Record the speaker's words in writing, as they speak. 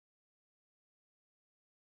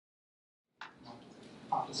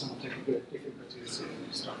after some technical difficulties,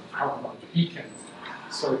 we started talking about beacons.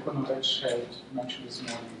 So Gunnar had mentioned this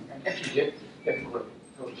morning, and actually get great what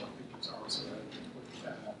beacons are. So we'll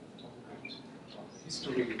talk about the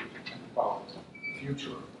history and about the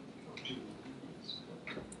future of genome beacons.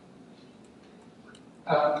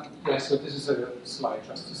 So this is a slide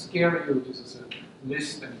just to scare you. This is a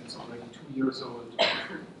list, and it's already 2 years old,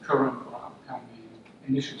 current or upcoming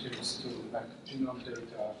initiatives to collect genome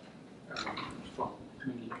data from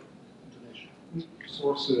many international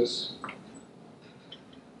sources.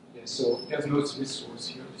 So there's no Swiss source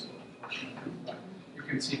here, so unfortunately. But you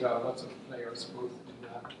can see there are lots of players, both in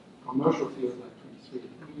the commercial field, like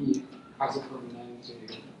 23andMe, Casa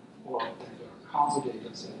Permanente, or the cancer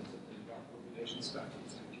data sets, and there are population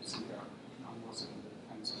studies, and you see there are numbers in the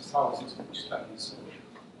tens of thousands of each study, so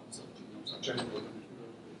lots of genomes are generated.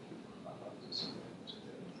 About this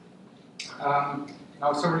today.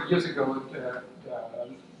 Now, several years ago, the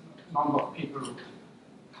number of people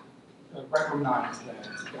recognized that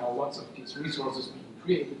there are lots of these resources being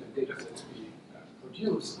created and data sets being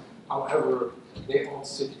produced. However, they all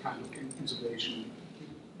sit kind of in isolation,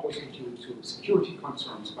 mostly due to security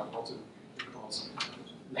concerns, but also because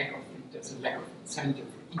there's a lack of incentive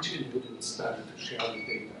for each individual study to share the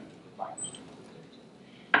data and to provide the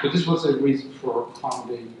data. So this was a reason for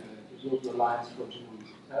founding the Global Alliance for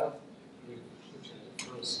Genomic Health, which had the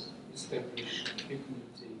first established big meeting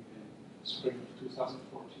in spring of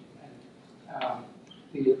 2014.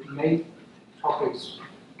 The main topics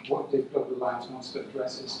what the Global Alliance wants to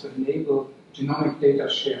address is to enable genomic data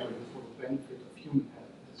sharing for the benefit of human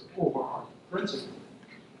health as an overarching principle.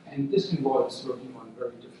 And this involves working on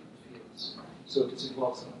very different fields. So this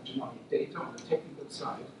involves genomic data on the technical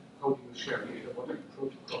side. How do you share data? What are the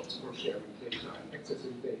protocols for sharing data and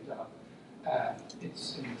accessing data?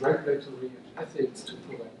 It's in regulatory and ethics to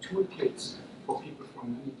provide toolkits for people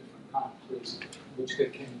from many different countries, which they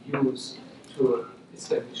can use to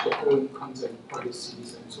establish their own consent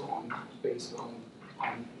policies and so on, based on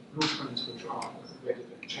blueprints which are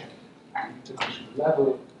vetted and checked at an international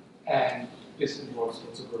level. And this involves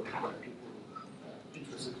also work by people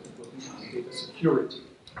interested in working on data security.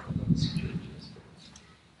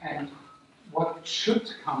 And what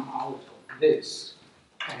should come out of this,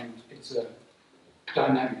 and it's a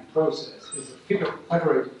dynamic process, is a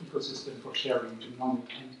federated ecosystem for sharing genomic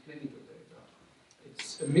and clinical data.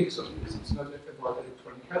 It's a mix of these. It's not about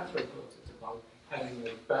electronic health records. It's about having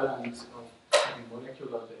a balance of having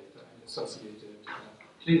molecular data and associated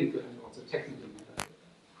clinical and also technical metadata.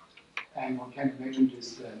 And one can imagine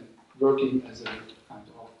this then working as a kind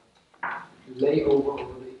of layover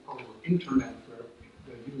over the internet, where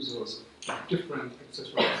the users have different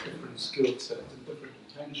access rights, different skill sets, and different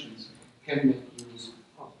intentions can make use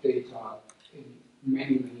of data in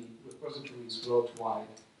many, many repositories worldwide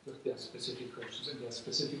with their specific questions and their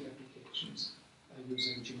specific applications,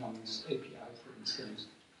 using genomics API, for instance,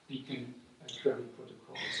 beacon query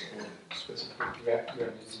protocols, or specific rare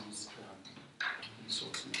disease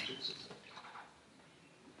resource matrices.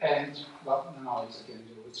 And, well, now it's again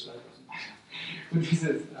the old slide, doesn't matter. But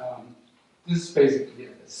this is basically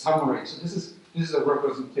a summary. So this is a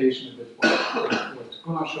representation of what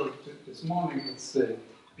Gunnar showed this morning. It's the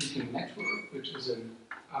beacon network, which is an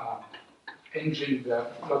engine where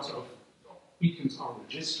lots of beacons are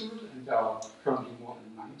registered, and there are currently more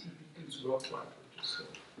than 90 beacons worldwide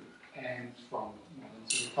registered, and from more than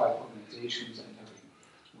 35 organizations and having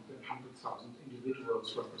more than 100,000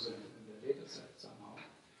 individuals represented in their data sets somehow.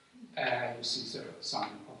 You see some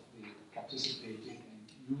of the participating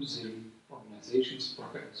and using organizations,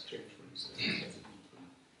 Broker Exchange, for instance, has a beacon.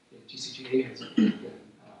 The TCGA has a beacon,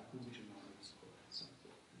 Google Genomics,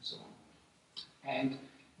 and so on. And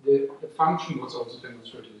the function was also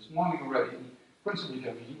demonstrated this morning already. In principle, you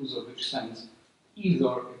have a user which sends either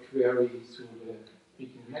a query through the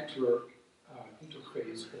beacon network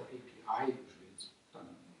interface or API, usually it's done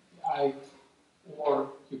in API, or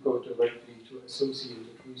you go directly to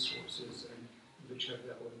associated resources and which have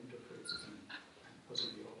their own interfaces and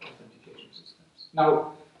possibly authentication systems.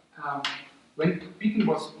 Now, when beacon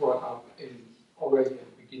was brought up already at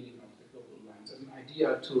the beginning of the Global Alliance as an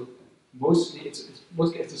idea to mostly it's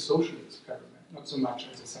mostly as a social experiment, not so much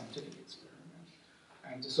as a scientific experiment.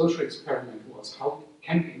 And the social experiment was how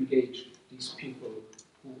can we engage these people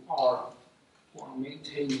who are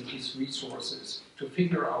maintaining these resources to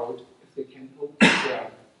figure out if they can open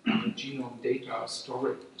their genome data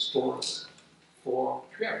stores for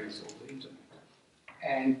queries over the internet.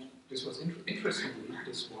 And this was interestingly,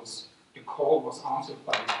 the call was answered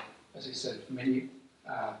by, as I said, many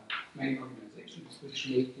organizations which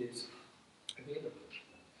made this available.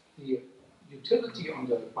 The utility on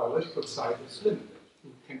the biological side is limited.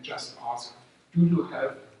 You can just ask, do you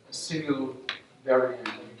have a single variant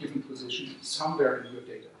in a given position somewhere in your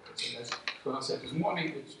database? And as Bernard said this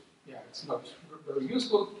morning, it's not very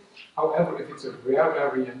useful. However, if it's a rare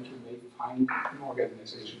variant, you may find an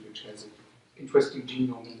organization which has an interesting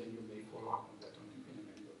genome, and then you may follow up on that in a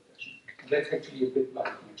manual fashion. And that's actually a bit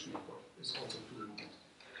like Matchmaker is also doing it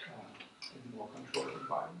in a more controlled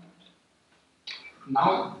environment.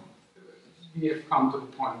 Now, we have come to the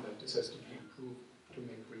point that this has to be improved to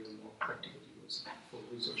make real more practical use for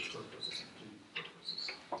research purposes and clinical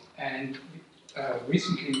purposes. And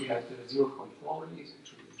recently we had the 0.4 release,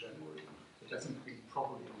 actually in January. It hasn't been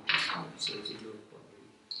properly announced, so you're probably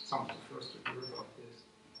some of the first to hear about this,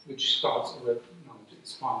 which starts already now to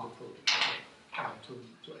expand the protocol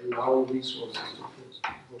to allow resources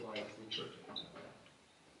to provide richer data.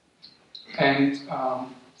 And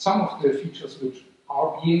some of the features which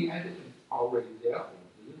are being added and are already there are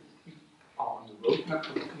on the roadmap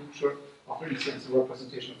for the future, are, for instance, the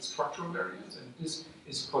representation of structural variants, and this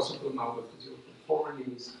is possible now with the 0.4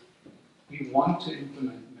 release. We want to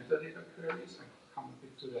implement metadata queries. I come a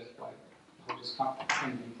bit to that by how this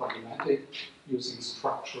can be problematic using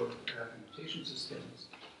structured annotation systems,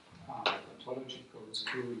 ontology codes,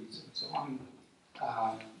 queries, and so on.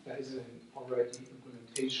 There is already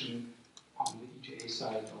implementation on the EGA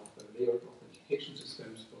side of the layered authentication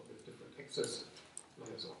systems with different access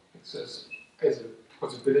layers of access as a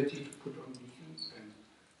possibility to put on beacons, and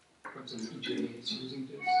for instance, EGA is using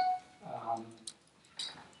this.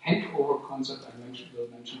 Handover concept I will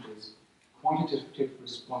mention is quantitative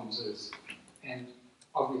responses and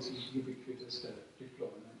obviously ubiquitous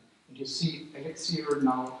deployment. And you see Elixir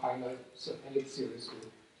now highlighted, so Elixir is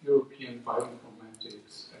the European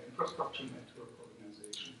Bioinformatics Infrastructure Network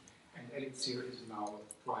Organization, and Elixir is now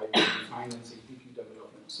driving financing beacon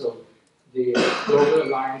development. So the Global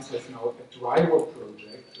Alliance has now a driver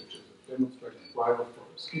project, which is a demonstrated driver for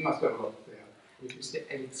a schemas developed there, which is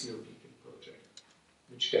the Elixir Beacon project,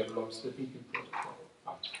 which develops the beacon protocol,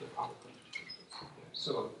 but with other contributors. Yeah.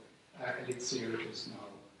 So Elixir is now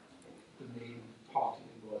the main party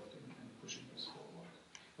involved in pushing this forward.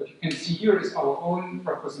 What you can see here is our own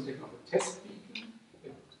representation of a test beacon.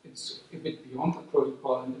 It's a bit beyond the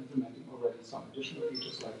protocol and implementing already some additional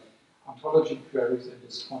features like ontology queries and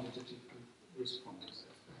this quantitative responses,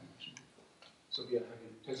 as I mentioned before. So we are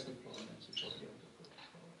having test deployments which are beyond the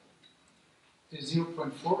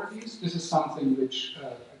protocol. The 0.4 release, this is something which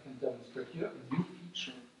I can demonstrate here, a new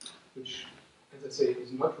feature, which, as I say,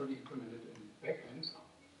 is not really implemented in the backend,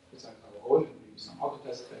 besides our own and maybe some other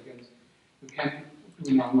test backends. You can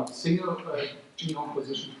do now not single genome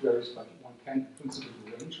position queries, but one can in principle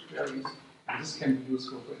do range queries, and this can be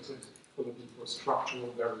useful, for instance, for looking for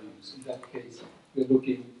structural variants. In that case, we're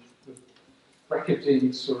looking with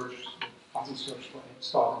bracketing search, fuzzy search for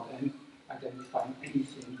start and end, identifying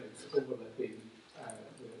anything that's overlapping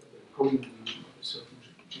the coding region of a certain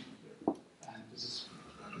gene here. And this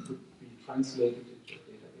could be translated into a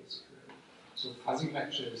database query. So fuzzy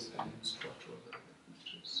matches and structural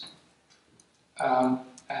matches.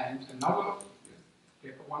 And another,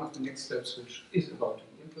 one of the next steps which is about to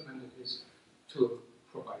be implemented is to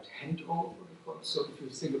provide handover protocols. So if you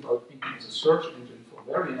think about Beacon as a search engine for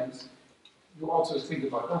variants, you also think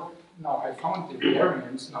about, oh, now I found the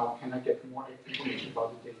variants, now can I get more information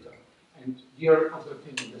about the data? And here, of the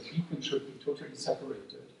opinion that Beacon should be totally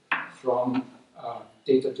separated from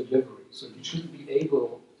data delivery. So you shouldn't be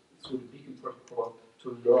able, through the Beacon protocol,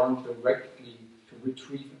 to learn directly to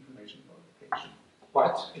retrieve information about the patient.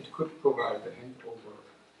 But it could provide the handover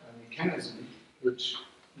mechanism, which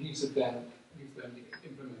leaves then the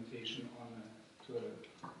implementation to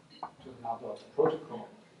another protocol.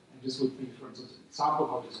 And this would be, for instance, an example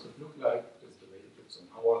of how this could look like. This is the way it looks on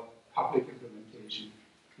our public implementation.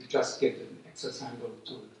 You just get an access handle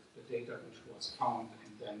to the data which was found,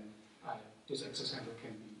 and then this access handle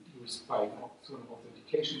can be used by through an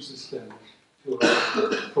authentication system to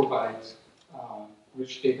provide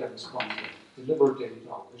rich data responses, deliver data,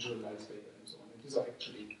 visualize data, and so on. And these are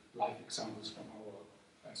actually live examples from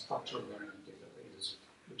our structural variant databases,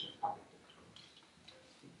 which are public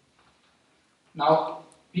data. Now,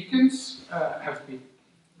 beacons have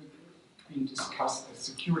been discussed as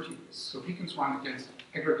security risks. So beacons run against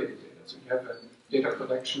aggregated data. So you have a data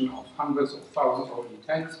collection of hundreds of thousands or even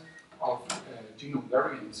tens of genome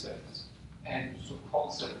variant sets and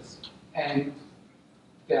so-called sets. And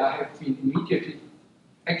there have been immediately,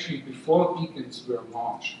 actually before beacons were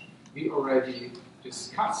launched, we already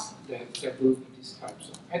discussed that there will be these types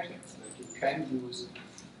of attacks that you can use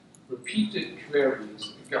repeated queries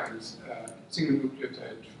against single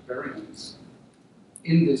nucleotide variants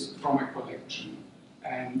in this chromic collection,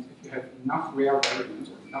 and if you have enough rare variants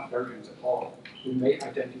or enough variants at all, you may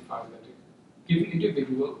identify that a given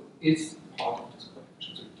individual is part of this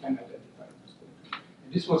collection, so you can identify this collection.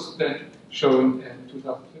 And this was then shown in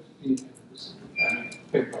 2015 in this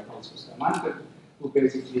paper by Baudis, who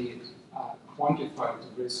basically quantified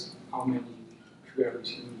the risk, how many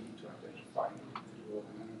queries you need to identify an individual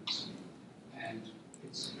anonymously. And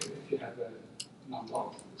it's, if you have a number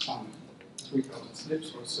of some 3,000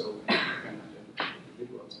 SNPs or so, and you can identify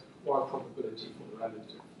individuals, or probability for the relative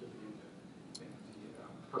to be in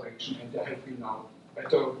the collection. And there have been now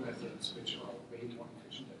better methods which are way more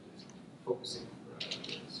efficient at this, focusing on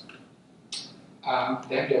relatives.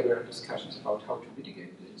 Then there were discussions about how to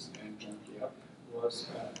mitigate this, and Jean-Pierre was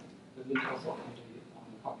the lead author on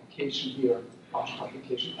the publication here, large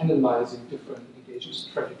publication, analyzing different mitigation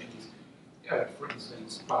strategies, for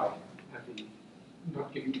instance, by having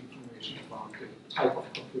not giving information about the type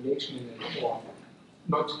of population in it, or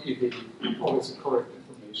not giving always the correct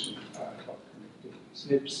information about connected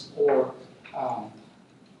SNPs, or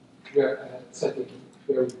setting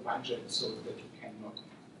query budgets so that you cannot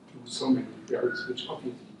do so many queries, which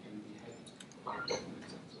obviously can be hacked by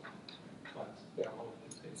documents and so on. But they're all,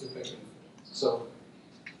 it's a better influence. So,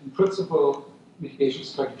 in principle, mitigation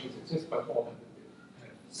strategies exist, but all of them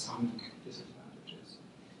have some disadvantages.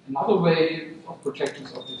 Another way of protection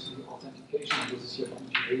is obviously authentication. This is here the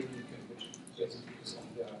Genome Beacon, which basically is on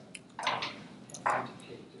their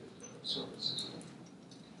authenticated services.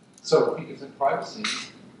 So, because in privacy,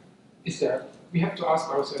 is there, we have to ask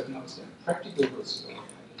ourselves now, is there a practical risk of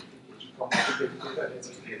identification from aggregated data? That's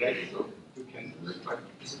theoretical, you can do it, but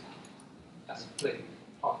does it play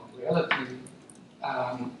a part in reality?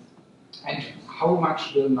 And how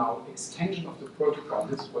much will now extension of the protocol,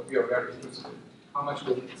 this is what we are very interested in, how much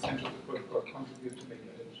will the extension of the protocol contribute to make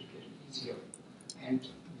identification easier? And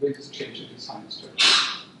will this change the design strategy?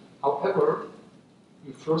 However,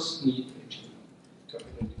 you first need a genome to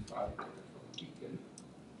identify from a beacon.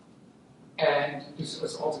 And this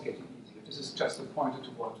is also getting easier. This is just a pointer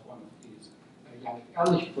towards one of these Yannick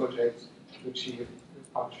Ehrlich projects, which he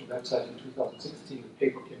published a website in 2016. The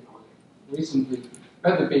paper came out recently,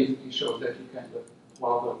 where they basically show that you can, with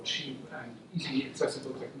rather cheap and easily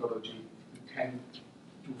accessible technology, you can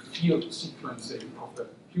do field sequencing of the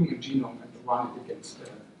human genome and run it against a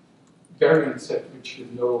variant set which you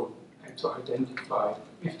know, and to identify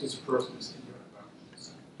if this person is in your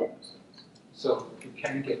environment. So you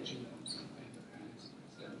can get genomes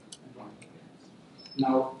and run it against.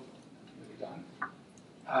 Now, we're done.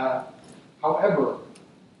 However,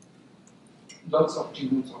 lots of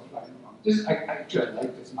genomes are flying around. This, I actually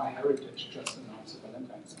like this. MyHeritage just announced a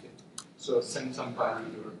Valentine's kit. So send somebody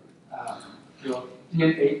your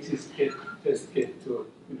DNA test kit to,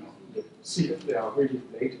 you know, see if they are really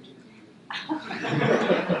related to you.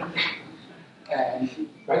 And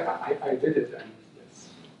right, I did it, and yes.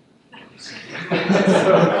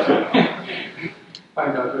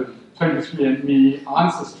 Find out the 23andMe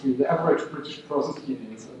ancestry. The average British person's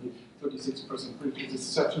DNA is only 36% British. This is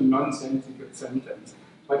such a nonsensical sentence.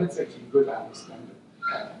 But it's actually good, I understand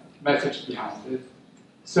the message behind it.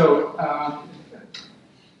 So,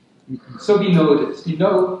 so we know this. We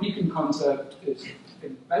know beacon concept is a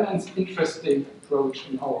balanced, interesting approach,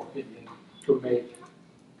 in our opinion, to make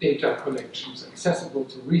data collections accessible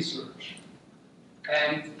to research.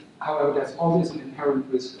 And, however, there's always an inherent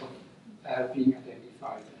risk of being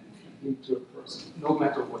identified and linked to a person, no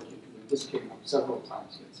matter what you do. And this came up several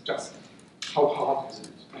times. It's just how hard is it?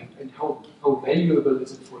 And how valuable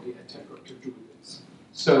is it for the attacker to do this?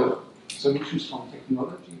 So, solutions from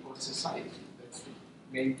technology or society? That's the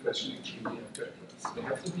main question actually we have to address. There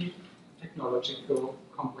have to be technological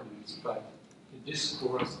components, but the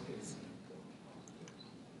discourse is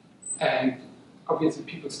important. And obviously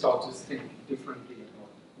people start to think differently about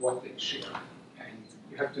what they share. And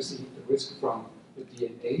you have to see the risk from the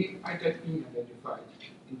DNA being identified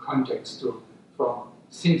in context to from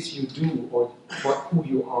things you do or who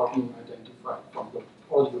you are being identified from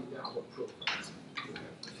all the other profiles you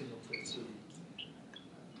have fingerprints to the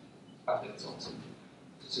but that's also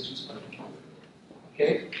decisions by the computer.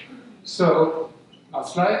 Okay, so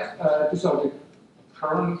last slide. These are the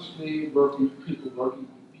currently people working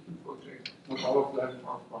on the Beacon project. Not all of them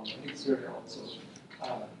are from Elixir. There are also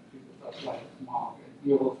people like Mark and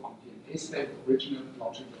Miro from DNA State, original,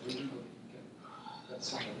 launching the original Beacon. That's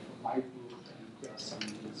somebody from my group. There are some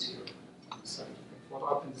links here on the site you can follow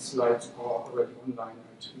up, and the slides are already online.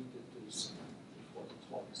 I tweeted this before the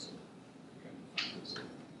talk. So